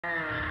It's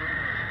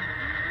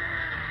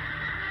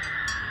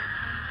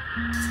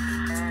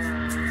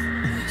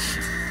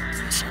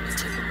on the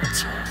tip of my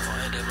tongue.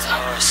 Why did my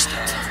heart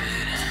stop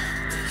beating?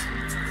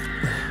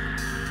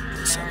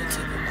 It's on the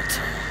tip of my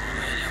tongue.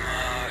 Why did my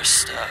heart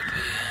stop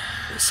beating?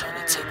 It's on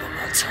the tip of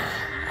my tongue.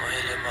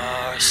 Why did my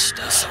heart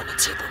stop? It's on the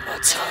tip of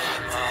my tongue. Why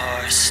did my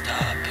heart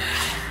stop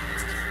beating?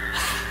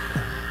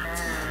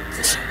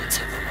 It's on the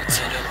tip of my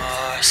tongue. Why did my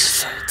heart stop?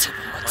 It's on the tip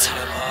of my tongue. Why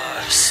did my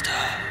heart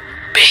stop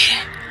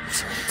beating?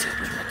 It's on the tip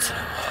of my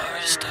tongue. My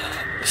heart stop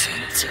beating. It's on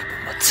the tip of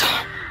my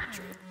tongue.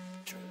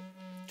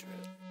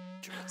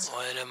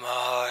 Why did my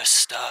heart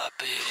stop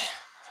beating?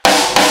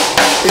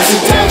 It's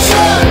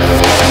addiction.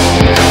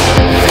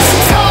 It's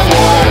a time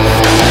war.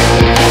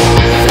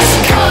 It's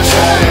a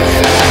contract.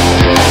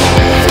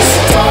 It's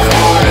a dark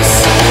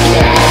horse.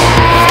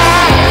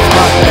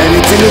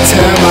 Anything to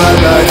tear my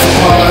life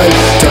apart.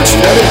 Don't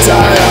you let it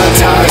die on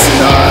ties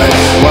tonight.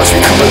 Watch me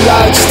come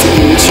alive just to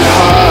eat your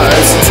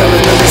hearts.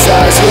 Telling them these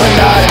lies we're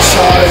not in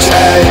charge.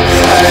 Ay,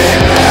 ay,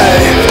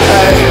 ay,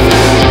 ay.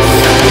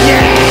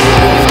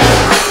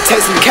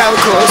 Tasting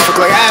chemicals, look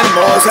like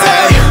animals,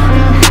 ayy.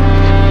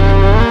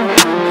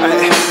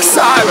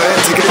 Silent,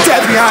 taking a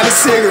death behind a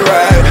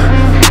cigarette.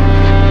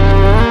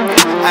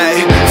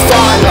 Ayy,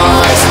 fine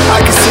lines, I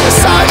can see the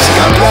signs. She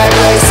got black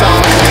lace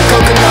on, cooking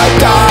coconut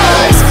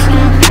dyes.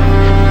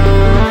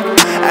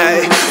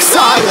 Ayy,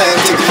 silent,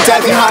 taking a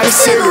death behind a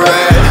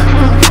cigarette.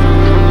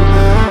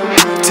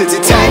 To $10,000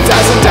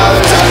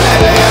 on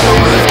LAM a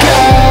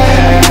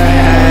weekend.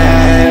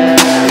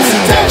 It's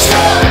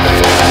addiction.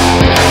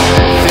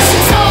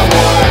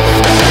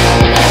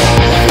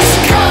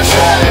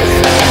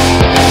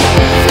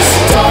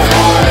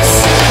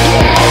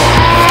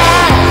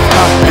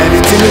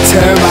 To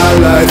tear my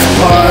life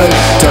apart.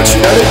 Don't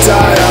you let it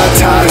die on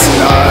ties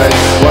tonight.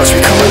 Watch me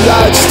come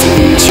alive just to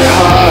eat your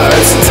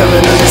hearts. And telling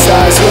them these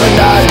lies we're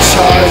not in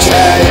charge.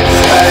 Ay,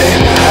 ay,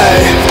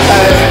 ay,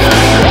 ay.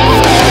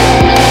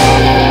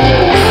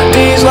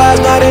 These lies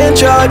not in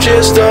charge,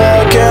 it's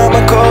the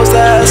chemicals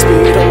that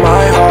speed on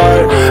my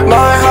heart.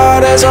 My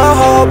heart as a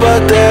whole,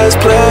 but there's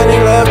plenty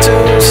left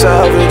to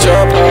salvage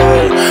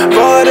apart.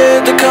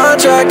 Voided the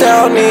contract,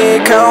 I'll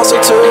need counsel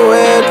to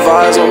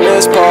advise on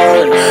this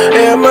part.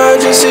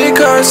 Emergency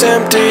car's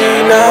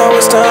empty, now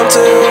it's time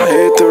to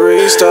hit the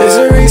restart. It's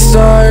a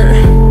restart,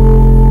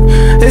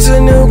 it's a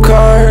new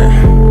car.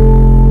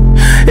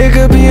 It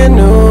could be a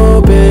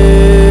new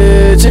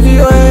bitch if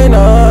you ain't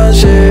on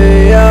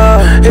shit,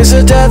 yeah. It's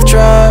a death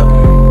trap,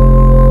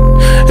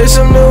 it's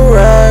some new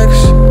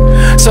racks.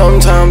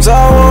 Sometimes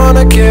I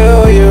wanna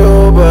kill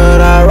you,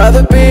 but I'd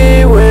rather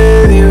be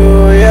with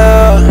you,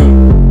 yeah.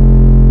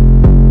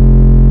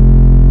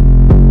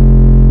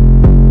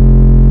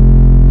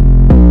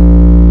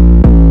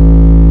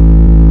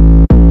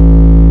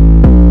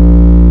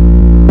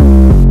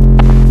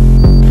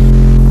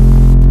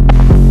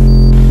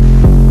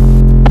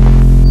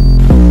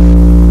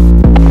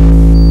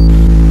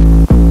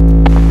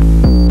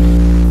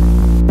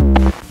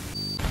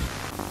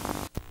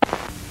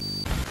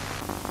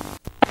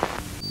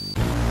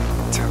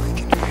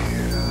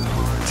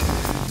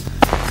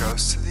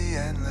 To the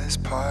endless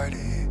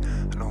party.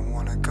 I don't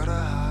wanna go to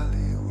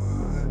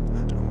Hollywood.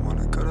 I don't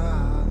wanna go to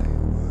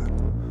Hollywood.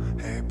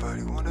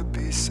 Everybody wanna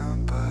be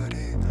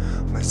somebody.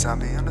 I'm a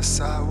zombie on the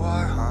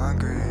sidewalk,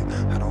 hungry.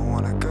 I don't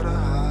wanna go to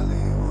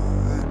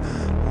Hollywood.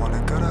 I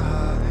wanna go to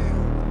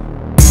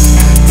Hollywood.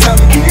 Tell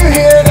me, can you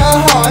hear the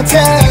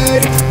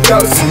haunted? Go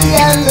to the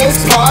endless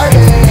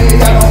party.